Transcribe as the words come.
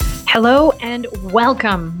Hello and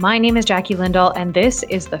welcome. My name is Jackie Lindahl, and this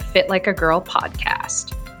is the Fit Like a Girl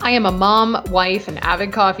podcast. I am a mom, wife, an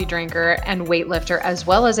avid coffee drinker, and weightlifter, as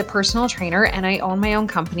well as a personal trainer, and I own my own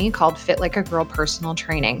company called Fit Like a Girl Personal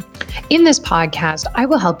Training. In this podcast, I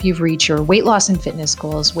will help you reach your weight loss and fitness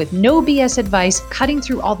goals with no BS advice, cutting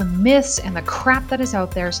through all the myths and the crap that is out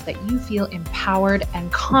there so that you feel empowered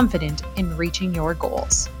and confident in reaching your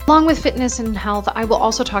goals. Along with fitness and health, I will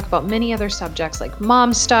also talk about many other subjects like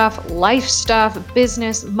mom stuff, life stuff,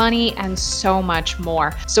 business, money, and so much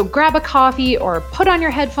more. So grab a coffee or put on your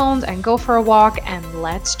headphones and go for a walk and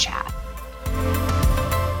let's chat.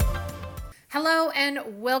 Hello and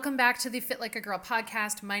welcome back to the Fit Like a Girl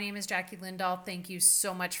podcast. My name is Jackie Lindahl. Thank you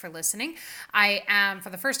so much for listening. I am, for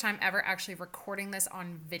the first time ever, actually recording this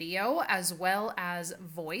on video as well as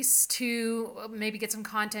voice to maybe get some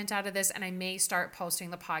content out of this, and I may start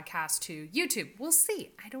posting the podcast to YouTube. We'll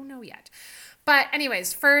see. I don't know yet. But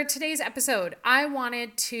anyways, for today's episode, I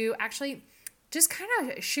wanted to actually just kind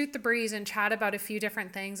of shoot the breeze and chat about a few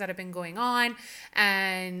different things that have been going on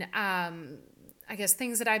and I guess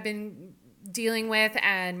things that I've been dealing with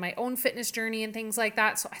and my own fitness journey and things like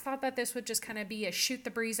that. So I thought that this would just kind of be a shoot the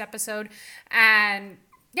breeze episode. And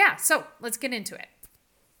yeah, so let's get into it.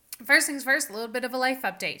 First things first, a little bit of a life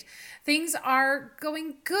update. Things are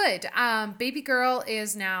going good. Baby girl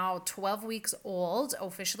is now 12 weeks old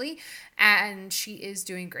officially, and she is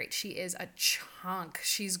doing great. She is a chunk.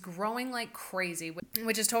 She's growing like crazy,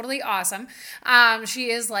 which is totally awesome.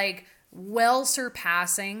 She is like well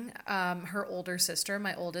surpassing her older sister,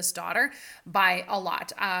 my oldest daughter, by a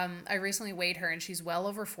lot. I recently weighed her and she's well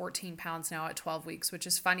over 14 pounds now at 12 weeks, which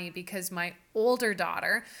is funny because my older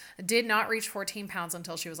daughter did not reach 14 pounds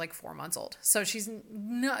until she was like 4 months old. So she's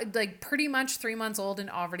not, like pretty much 3 months old and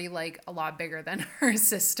already like a lot bigger than her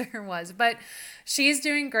sister was, but she's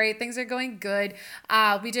doing great. Things are going good.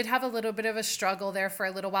 We did have a little bit of a struggle there for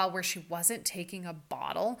a little while where she wasn't taking a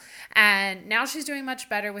bottle, and now she's doing much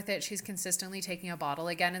better with it. She's consistently taking a bottle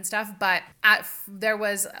again and stuff, but there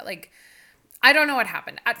was like, I don't know what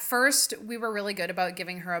happened. At first, we were really good about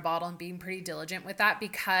giving her a bottle and being pretty diligent with that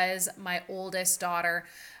because my oldest daughter,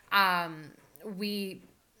 we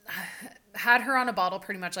had her on a bottle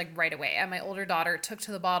pretty much like right away. And my older daughter took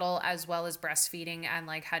to the bottle as well as breastfeeding and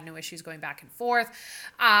like had no issues going back and forth.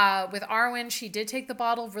 With Arwen, she did take the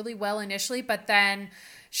bottle really well initially, but then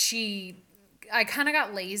I kind of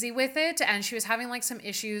got lazy with it, and she was having like some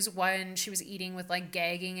issues when she was eating with like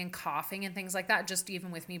gagging and coughing and things like that, just even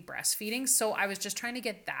with me breastfeeding. So I was just trying to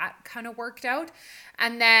get that kind of worked out.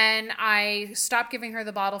 And then I stopped giving her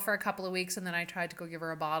the bottle for a couple of weeks, and then I tried to go give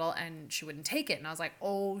her a bottle and she wouldn't take it. And I was like,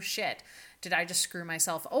 oh shit, did I just screw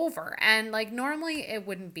myself over? And like normally it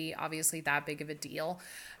wouldn't be obviously that big of a deal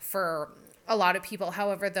for a lot of people.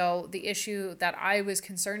 However, though, the issue that I was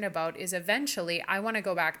concerned about is eventually I want to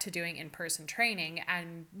go back to doing in-person training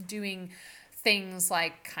and doing things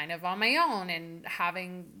like kind of on my own and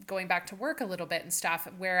going back to work a little bit and stuff.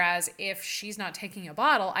 Whereas if she's not taking a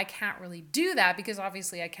bottle, I can't really do that because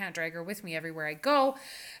obviously I can't drag her with me everywhere I go.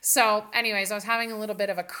 So anyways, I was having a little bit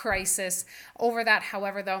of a crisis over that.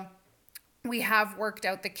 However, though, we have worked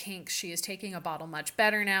out the kinks. She is taking a bottle much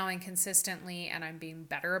better now and consistently, and I'm being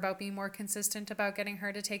better about being more consistent about getting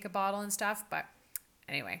her to take a bottle and stuff. But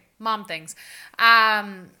anyway, mom things.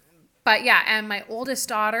 But yeah, and my oldest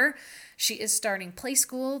daughter, she is starting play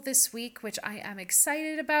school this week, which I am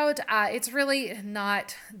excited about. It's really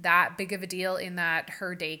not that big of a deal in that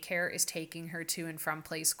her daycare is taking her to and from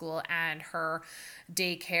play school, and her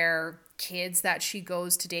daycare kids that she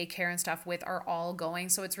goes to daycare and stuff with are all going.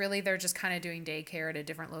 So it's really, they're just kind of doing daycare at a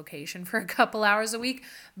different location for a couple hours a week.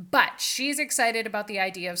 But she's excited about the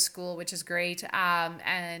idea of school, which is great.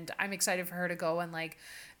 And I'm excited for her to go and like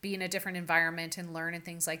be in a different environment and learn and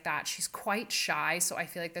things like that. She's quite shy, so I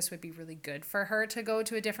feel like this would be really good for her to go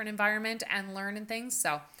to a different environment and learn and things.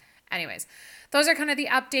 So anyways, those are kind of the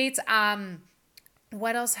updates.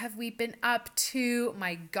 What else have we been up to?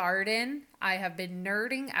 My garden. I have been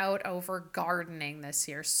nerding out over gardening this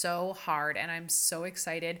year so hard, and I'm so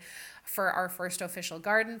excited for our first official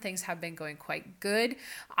garden. Things have been going quite good.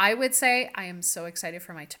 I would say I am so excited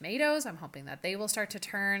for my tomatoes. I'm hoping that they will start to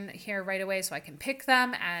turn here right away so I can pick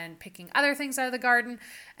them, and picking other things out of the garden.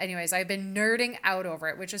 Anyways, I've been nerding out over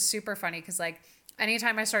it, which is super funny because like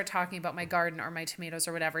anytime I start talking about my garden or my tomatoes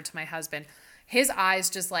or whatever to my husband, his eyes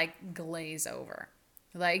just like glaze over.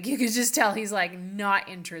 Like you could just tell he's like not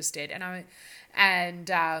interested.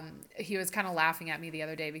 And he was kind of laughing at me the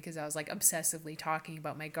other day because I was like obsessively talking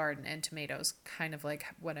about my garden and tomatoes, kind of like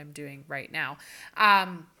what I'm doing right now.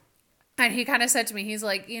 And he kind of said to me, he's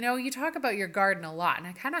like, you know, you talk about your garden a lot. And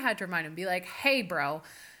I kind of had to remind him, be like, hey, bro,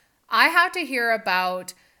 I have to hear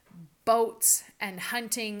about boats and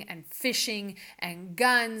hunting and fishing and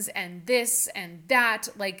guns and this and that,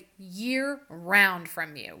 like year round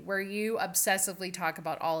from you, where you obsessively talk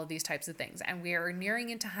about all of these types of things. And we are nearing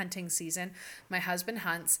into hunting season. My husband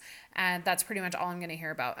hunts, and that's pretty much all I'm going to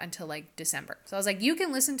hear about until like December. So I was like, you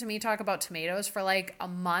can listen to me talk about tomatoes for like a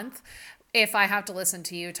month if I have to listen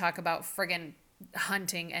to you talk about friggin'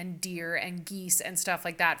 hunting and deer and geese and stuff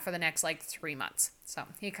like that for the next like 3 months. So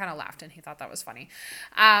he kind of laughed and he thought that was funny.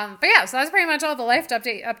 But yeah, so that's pretty much all the life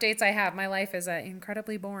updates I have. My life is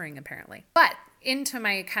incredibly boring apparently. But into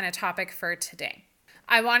my kind of topic for today.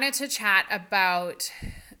 I wanted to chat about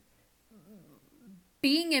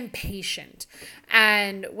being impatient,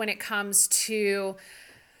 and when it comes to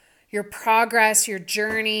your progress, your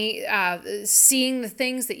journey, seeing the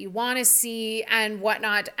things that you want to see and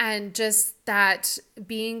whatnot, and just that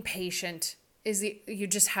being patient you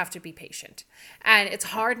just have to be patient. And it's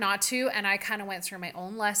hard not to, and I kind of went through my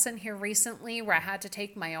own lesson here recently where I had to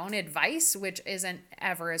take my own advice, which isn't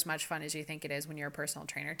ever as much fun as you think it is when you're a personal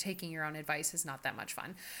trainer. Taking your own advice is not that much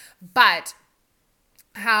fun. But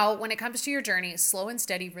how when it comes to your journey, slow and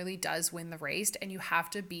steady really does win the race, and you have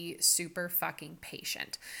to be super fucking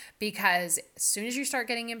patient, because as soon as you start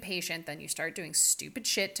getting impatient, then you start doing stupid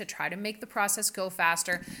shit to try to make the process go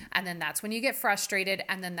faster, and then that's when you get frustrated,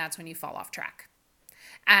 and then that's when you fall off track.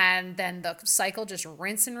 And then the cycle just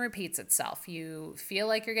rinse and repeats itself. You feel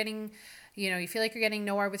like you're getting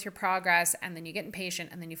nowhere with your progress, and then you get impatient,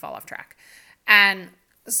 and then you fall off track. And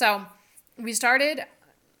so we started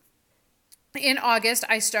in August,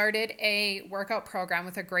 I started a workout program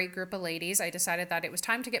with a great group of ladies. I decided that it was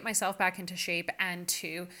time to get myself back into shape, and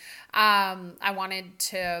I wanted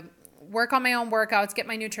to work on my own workouts, get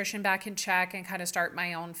my nutrition back in check, and kind of start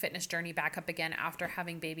my own fitness journey back up again after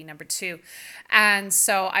having baby number 2. And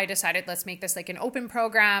so I decided, let's make this like an open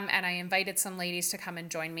program, and I invited some ladies to come and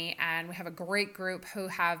join me, and we have a great group who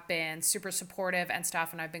have been super supportive and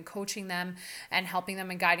stuff, and I've been coaching them and helping them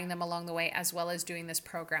and guiding them along the way, as well as doing this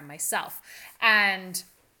program myself. And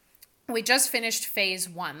we just finished phase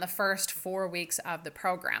 1, the first 4 weeks of the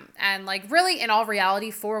program. And like really, in all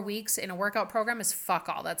reality, 4 weeks in a workout program is fuck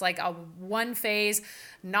all. That's like a one phase,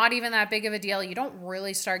 not even that big of a deal. You don't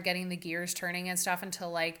really start getting the gears turning and stuff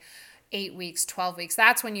until like 8 weeks, 12 weeks.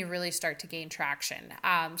 That's when you really start to gain traction.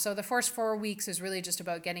 So the first 4 weeks is really just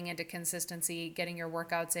about getting into consistency, getting your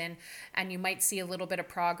workouts in, and you might see a little bit of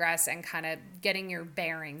progress and kind of getting your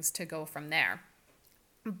bearings to go from there.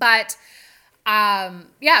 But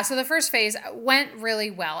so the first phase went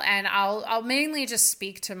really well, and I'll mainly just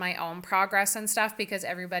speak to my own progress and stuff, because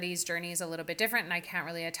everybody's journey is a little bit different, and I can't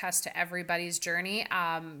really attest to everybody's journey,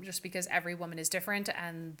 just because every woman is different,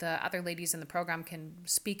 and the other ladies in the program can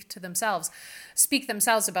speak themselves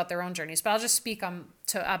about their own journeys. But I'll just speak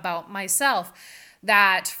about myself,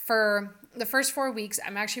 that for the first 4 weeks,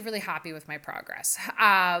 I'm actually really happy with my progress.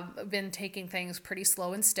 I've been taking things pretty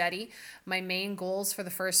slow and steady. My main goals for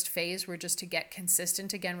the first phase were just to get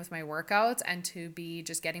consistent again with my workouts, and to be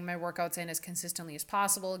just getting my workouts in as consistently as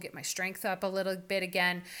possible, get my strength up a little bit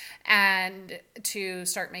again, and to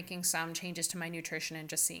start making some changes to my nutrition and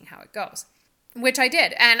just seeing how it goes, which I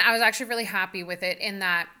did. And I was actually really happy with it, in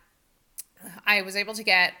that I was able to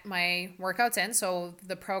get my workouts in. So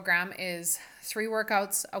the program is 3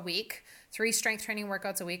 workouts a week, 3 strength training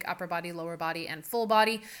workouts a week, upper body, lower body, and full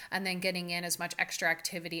body, and then getting in as much extra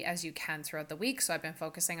activity as you can throughout the week. So I've been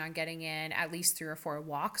focusing on getting in at least 3 or 4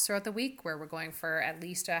 walks throughout the week, where we're going for at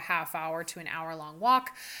least a half hour to an hour long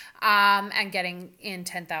walk, and getting in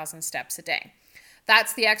 10,000 steps a day.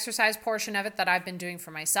 That's the exercise portion of it that I've been doing for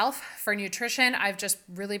myself. For nutrition, I've just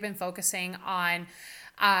really been focusing on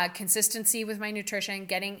consistency with my nutrition,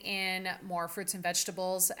 getting in more fruits and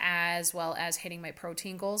vegetables, as well as hitting my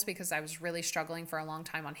protein goals, because I was really struggling for a long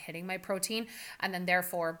time on hitting my protein. And then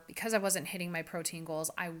therefore, because I wasn't hitting my protein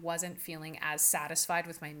goals, I wasn't feeling as satisfied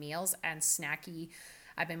with my meals, and snacky.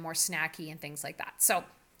 I've been more snacky and things like that. So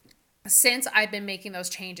since I've been making those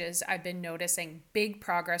changes, I've been noticing big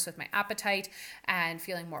progress with my appetite and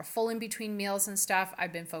feeling more full in between meals and stuff.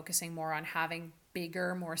 I've been focusing more on having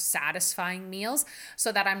bigger, more satisfying meals,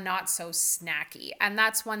 so that I'm not so snacky. And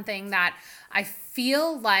that's one thing that I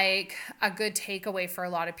feel like a good takeaway for a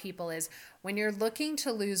lot of people is, when you're looking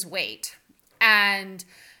to lose weight and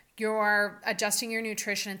you're adjusting your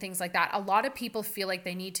nutrition and things like that, a lot of people feel like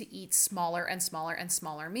they need to eat smaller and smaller and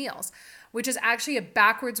smaller meals, which is actually a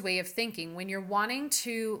backwards way of thinking. When you're wanting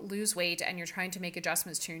to lose weight and you're trying to make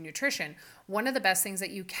adjustments to your nutrition, one of the best things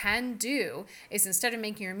that you can do is, instead of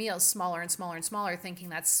making your meals smaller and smaller and smaller, thinking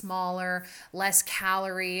that smaller, less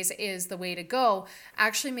calories is the way to go,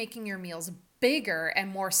 actually making your meals bigger and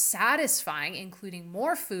more satisfying, including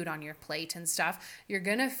more food on your plate and stuff, you're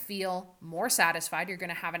going to feel more satisfied. You're going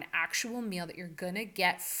to have an actual meal that you're going to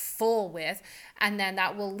get full with. And then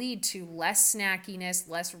that will lead to less snackiness,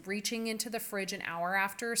 less reaching into the fridge an hour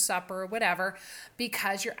after supper or whatever,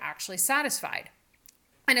 because you're actually satisfied.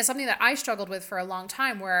 And it's something that I struggled with for a long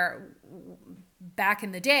time, where back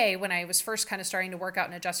in the day when I was first kind of starting to work out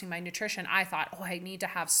and adjusting my nutrition, I thought, oh, I need to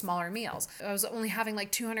have smaller meals. I was only having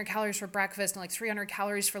like 200 calories for breakfast and like 300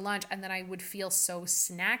 calories for lunch. And then I would feel so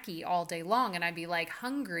snacky all day long. And I'd be like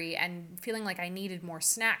hungry and feeling like I needed more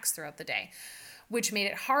snacks throughout the day, which made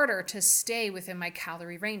it harder to stay within my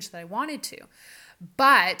calorie range that I wanted to.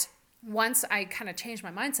 But once I kind of changed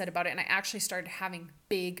my mindset about it and I actually started having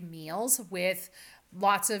big meals with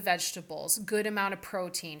lots of vegetables, good amount of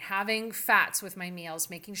protein, having fats with my meals,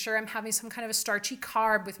 making sure I'm having some kind of a starchy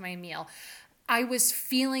carb with my meal, I was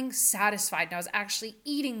feeling satisfied. And I was actually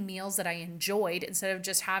eating meals that I enjoyed instead of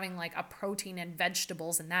just having like a protein and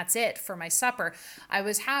vegetables and that's it for my supper. I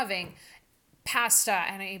was having pasta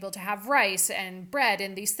and I'm able to have rice and bread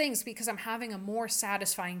and these things because I'm having a more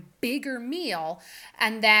satisfying, bigger meal.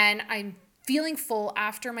 And then I'm feeling full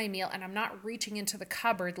after my meal and I'm not reaching into the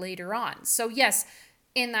cupboard later on. So yes,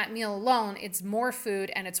 in that meal alone, it's more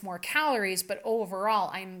food and it's more calories, but overall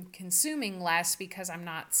I'm consuming less because I'm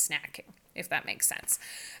not snacking, if that makes sense.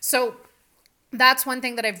 So that's one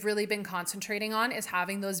thing that I've really been concentrating on, is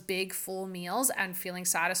having those big full meals and feeling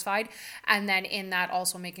satisfied. And then in that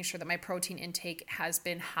also making sure that my protein intake has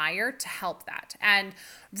been higher to help that. And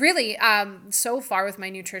really, so far with my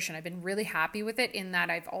nutrition, I've been really happy with it in that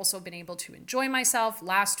I've also been able to enjoy myself.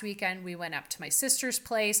 Last weekend, we went up to my sister's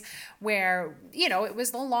place where, you know, it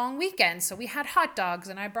was the long weekend. So we had hot dogs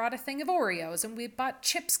and I brought a thing of Oreos and we bought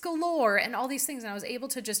chips galore and all these things. And I was able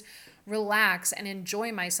to just relax and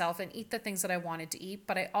enjoy myself and eat the things that I wanted to eat.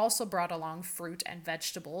 But I also brought along fruit and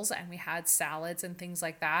vegetables and we had salads and things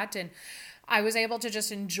like that. And I was able to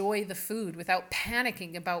just enjoy the food without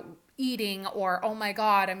panicking about eating or, oh my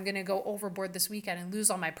God, I'm going to go overboard this weekend and lose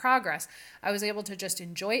all my progress. I was able to just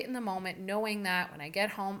enjoy it in the moment, knowing that when I get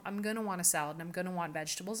home, I'm going to want a salad and I'm going to want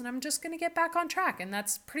vegetables and I'm just going to get back on track. And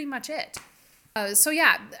that's pretty much it. So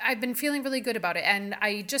yeah, I've been feeling really good about it. And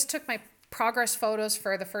I just took my progress photos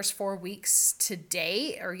for the first 4 weeks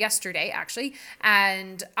today, or yesterday actually.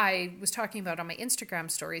 And I was talking about on my Instagram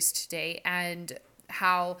stories today and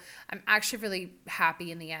how I'm actually really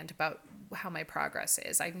happy in the end about how my progress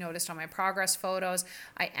is. I've noticed on my progress photos,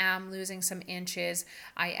 I am losing some inches.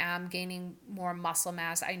 I am gaining more muscle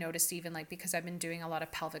mass. I noticed even like because I've been doing a lot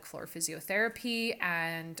of pelvic floor physiotherapy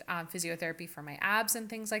and physiotherapy for my abs and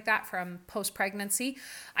things like that from post-pregnancy.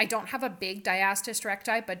 I don't have a big diastasis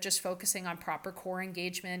recti, but just focusing on proper core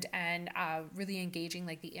engagement and really engaging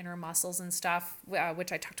like the inner muscles and stuff,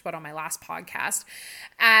 which I talked about on my last podcast.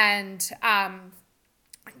 And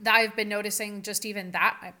I've been noticing just even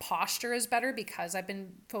that my posture is better because I've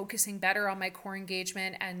been focusing better on my core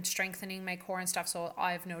engagement and strengthening my core and stuff. So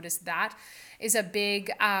I've noticed that is a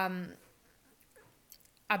big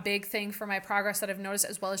thing for my progress that I've noticed,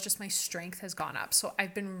 as well as just my strength has gone up. So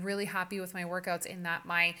I've been really happy with my workouts in that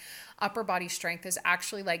my upper body strength is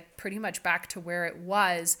actually like pretty much back to where it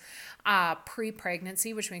was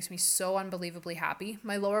pre-pregnancy, which makes me so unbelievably happy.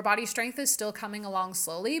 My lower body strength is still coming along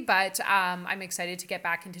slowly, but I'm excited to get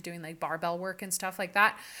back into doing like barbell work and stuff like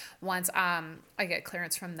that once I get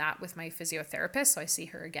clearance from that with my physiotherapist. So I see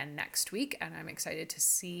her again next week and I'm excited to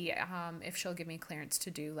see if she'll give me clearance to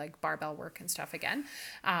do like barbell work and stuff again.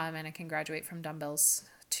 And I can graduate from dumbbells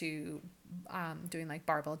to doing like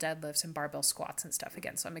barbell deadlifts and barbell squats and stuff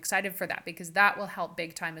again. So I'm excited for that because that will help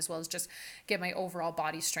big time, as well as just get my overall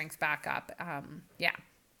body strength back up. Yeah.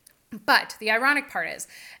 But the ironic part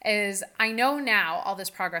is I know now all this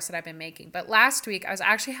progress that I've been making, but last week I was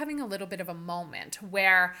actually having a little bit of a moment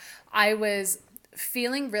where I was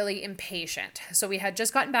feeling really impatient. So we had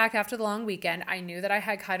just gotten back after the long weekend. I knew that I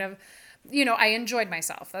had kind of, you know, I enjoyed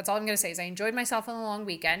myself. That's all I'm going to say is I enjoyed myself on the long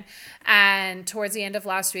weekend. And towards the end of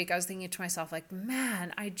last week, I was thinking to myself like,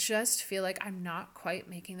 man, I just feel like I'm not quite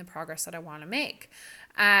making the progress that I want to make.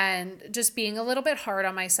 And just being a little bit hard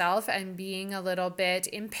on myself and being a little bit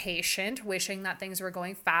impatient, wishing that things were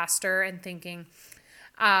going faster and thinking,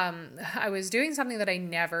 I was doing something that I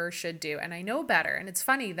never should do. And I know better. And it's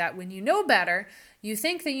funny that when you know better, you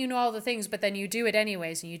think that you know all the things, but then you do it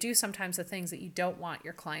anyways. And you do sometimes the things that you don't want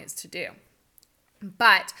your clients to do.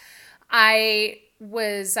 But I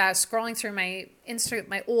was scrolling through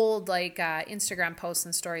my old Instagram posts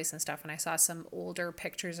and stories and stuff. And I saw some older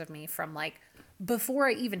pictures of me from like before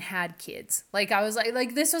I even had kids. Like I was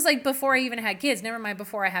this was like before I even had kids. Never mind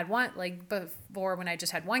before I had one, like before when I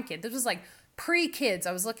just had one kid. This was like pre-kids.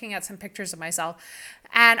 I was looking at some pictures of myself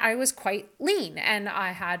and I was quite lean and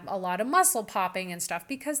I had a lot of muscle popping and stuff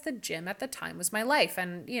because the gym at the time was my life.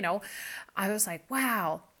 And, I was like,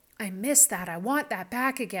 wow, I miss that. I want that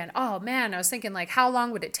back again. Oh man, I was thinking like, how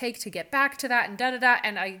long would it take to get back to that and da da da.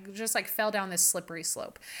 And I just like fell down this slippery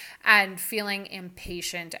slope and feeling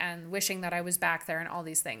impatient and wishing that I was back there and all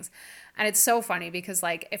these things. And it's so funny because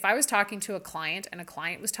like, if I was talking to a client and a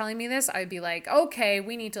client was telling me this, I'd be like, okay,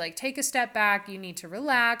 we need to like take a step back. You need to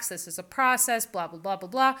relax. This is a process, blah, blah, blah, blah,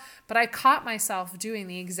 blah. But I caught myself doing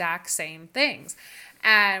the exact same things.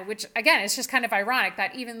 And which again, it's just kind of ironic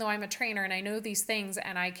that even though I'm a trainer and I know these things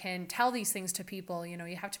and I can tell these things to people, you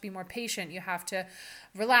have to be more patient, you have to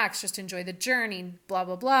relax, just enjoy the journey, blah,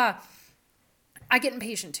 blah, blah. I get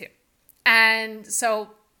impatient too. And so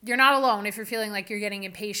you're not alone if you're feeling like you're getting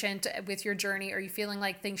impatient with your journey or you're feeling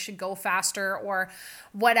like things should go faster or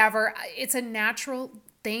whatever. It's a natural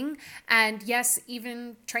thing. And yes,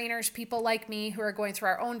 even trainers, people like me who are going through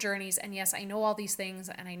our own journeys, and yes, I know all these things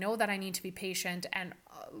and I know that I need to be patient and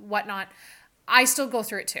whatnot. I still go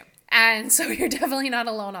through it too. And so you're definitely not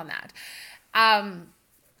alone on that.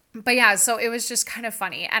 But yeah, so it was just kind of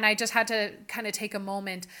funny. And I just had to kind of take a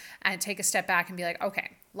moment and take a step back and be like,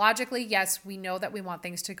 okay, logically, yes, we know that we want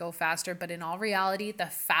things to go faster, but in all reality, the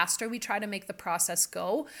faster we try to make the process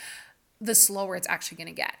go, the slower it's actually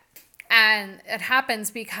going to get. And it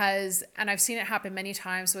happens because, and I've seen it happen many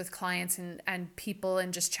times with clients and people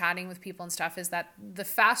and just chatting with people and stuff, is that the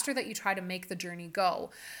faster that you try to make the journey go,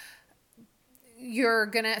 you're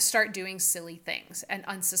going to start doing silly things and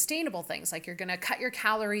unsustainable things. Like you're going to cut your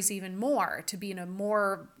calories even more to be in a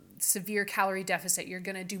more severe calorie deficit. You're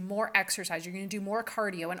going to do more exercise. You're going to do more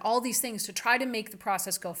cardio and all these things to try to make the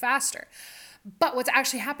process go faster. But what's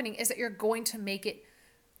actually happening is that you're going to make it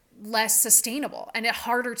less sustainable and it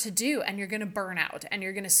harder to do, and you're going to burn out and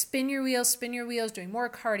you're going to spin your wheels, doing more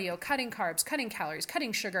cardio, cutting carbs, cutting calories,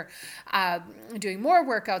 cutting sugar, doing more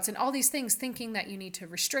workouts and all these things, thinking that you need to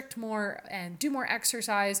restrict more and do more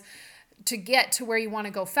exercise to get to where you want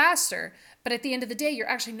to go faster. But at the end of the day, you're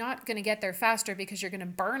actually not going to get there faster because you're going to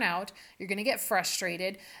burn out, you're going to get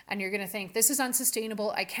frustrated, and you're going to think, this is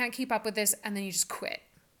unsustainable, I can't keep up with this, and then you just quit.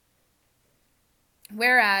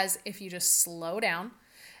 Whereas if you just slow down,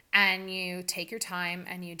 and you take your time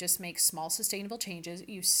and you just make small sustainable changes,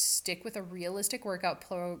 you stick with a realistic workout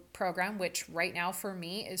program, which right now for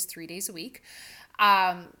me is 3 days a week.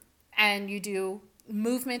 And you do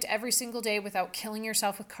movement every single day without killing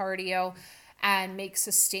yourself with cardio, and make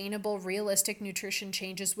sustainable, realistic nutrition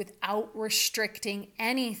changes without restricting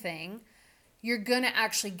anything, you're going to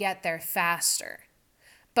actually get there faster.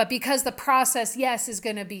 But because the process, yes, is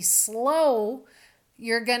going to be slow,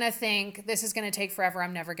 you're going to think this is going to take forever.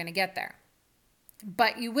 I'm never going to get there.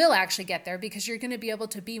 But you will actually get there because you're going to be able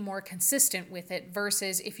to be more consistent with it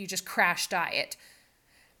versus if you just crash diet.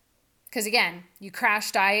 Because again, you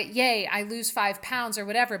crash diet, yay, I lose 5 pounds or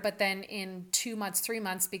whatever. But then in 2 months, 3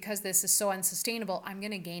 months, because this is so unsustainable, I'm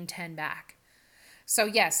going to gain 10 back. So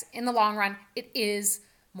yes, in the long run, it is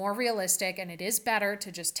more realistic and it is better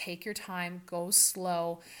to just take your time, go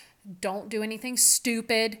slow, don't do anything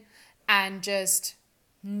stupid, and just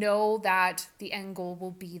know that the end goal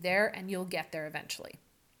will be there and you'll get there eventually.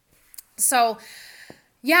 So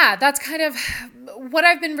yeah, that's kind of what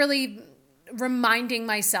I've been really reminding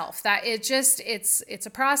myself, that it's a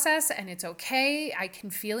process and it's okay. I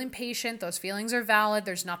can feel impatient. Those feelings are valid.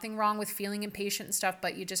 There's nothing wrong with feeling impatient and stuff,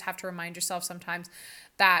 but you just have to remind yourself sometimes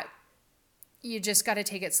that you just got to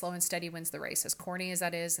take it slow and steady wins the race, as corny as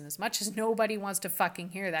that is. And as much as nobody wants to fucking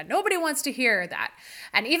hear that, nobody wants to hear that.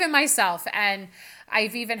 And even myself. And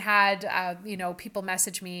I've even had, people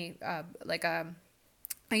message me, I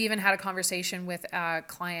even had a conversation with a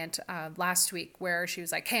client last week where she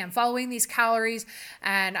was like, hey, I'm following these calories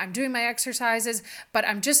and I'm doing my exercises, but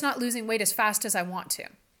I'm just not losing weight as fast as I want to.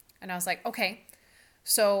 And I was like, okay,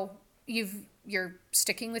 so you're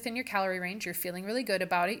sticking within your calorie range. You're feeling really good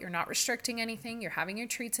about it. You're not restricting anything. You're having your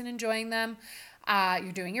treats and enjoying them.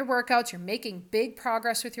 You're doing your workouts. You're making big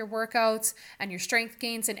progress with your workouts and your strength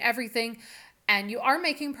gains and everything. And you are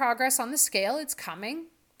making progress on the scale. It's coming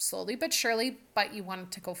slowly but surely, but you want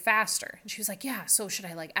it to go faster. And she was like, yeah, so should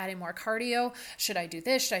I add in more cardio? Should I do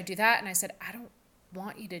this? Should I do that? And I said, I don't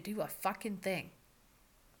want you to do a fucking thing.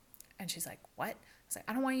 And she's like, what? I was like,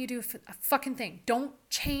 I don't want you to do a fucking thing. Don't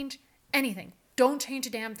change anything. Don't change a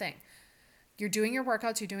damn thing. You're doing your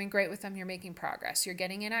workouts. You're doing great with them. You're making progress. You're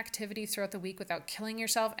getting in activity throughout the week without killing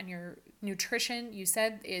yourself. And your nutrition, you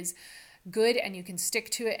said, is good and you can stick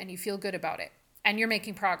to it and you feel good about it. And you're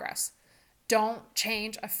making progress. Don't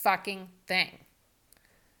change a fucking thing.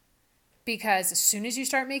 Because as soon as you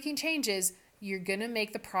start making changes, you're going to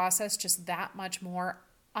make the process just that much more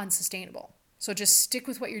unsustainable. So just stick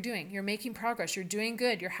with what you're doing. You're making progress. You're doing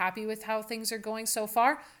good. You're happy with how things are going so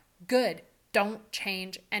far. Good. Don't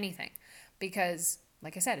change anything. Because,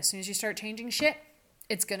 like I said, as soon as you start changing shit,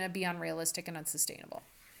 it's going to be unrealistic and unsustainable.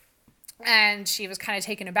 And she was kind of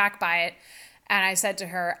taken aback by it. And I said to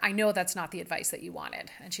her, I know that's not the advice that you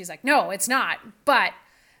wanted. And she's like, no, it's not. But,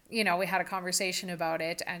 we had a conversation about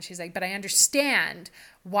it. And she's like, but I understand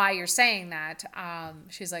why you're saying that.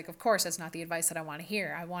 She's like, of course, that's not the advice that I want to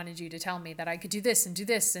hear. I wanted you to tell me that I could do this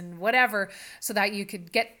and whatever, so that you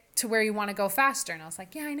could get to where you want to go faster. And I was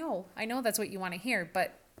like, yeah, I know that's what you want to hear.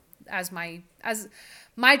 But as my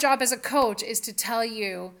job as a coach is to tell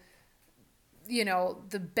you,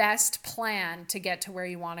 the best plan to get to where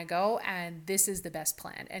you want to go. And this is the best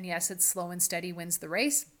plan. And yes, it's slow and steady wins the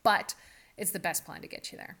race, but it's the best plan to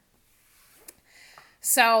get you there.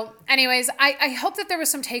 So anyways, I hope that there was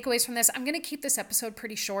some takeaways from this. I'm going to keep this episode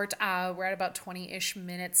pretty short. We're at about 20-ish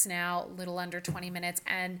minutes now, a little under 20 minutes.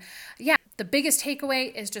 And yeah, the biggest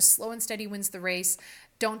takeaway is just slow and steady wins the race.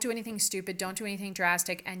 Don't do anything stupid. Don't do anything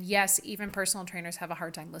drastic. And yes, even personal trainers have a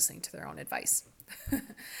hard time listening to their own advice.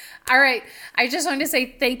 All right. I just wanted to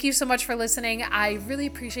say thank you so much for listening. I really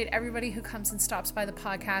appreciate everybody who comes and stops by the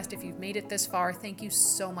podcast. If you've made it this far, thank you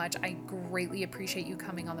so much. I greatly appreciate you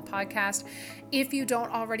coming on the podcast. If you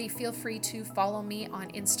don't already, feel free to follow me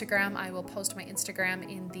on Instagram. I will post my Instagram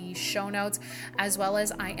in the show notes, as well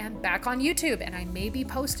as I am back on YouTube, and I may be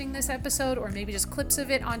posting this episode or maybe just clips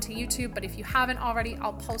of it onto YouTube. But if you haven't already,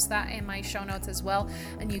 I'll post that in my show notes as well.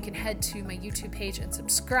 And you can head to my YouTube page and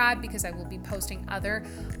subscribe, because I will be posting other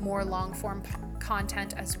more long form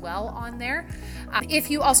content as well on there. If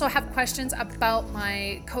you also have questions about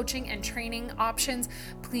my coaching and training options,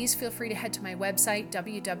 please feel free to head to my website,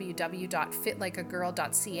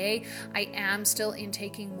 www.fitlikeagirl.ca. I am still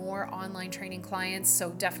intaking more online training clients, so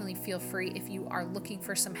definitely feel free if you are looking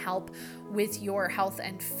for some help with your health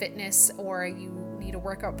and fitness, or you need a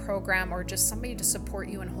workout program, or just somebody to support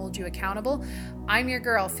you and hold you accountable. I'm your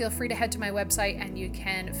girl. Feel free to head to my website and you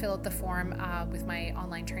can fill out the form with my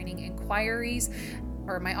online training inquiries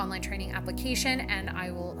or my online training application, and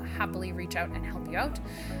I will happily reach out and help you out.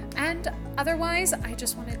 And otherwise, I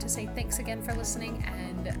just wanted to say thanks again for listening,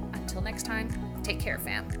 and until next time, take care,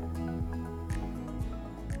 fam.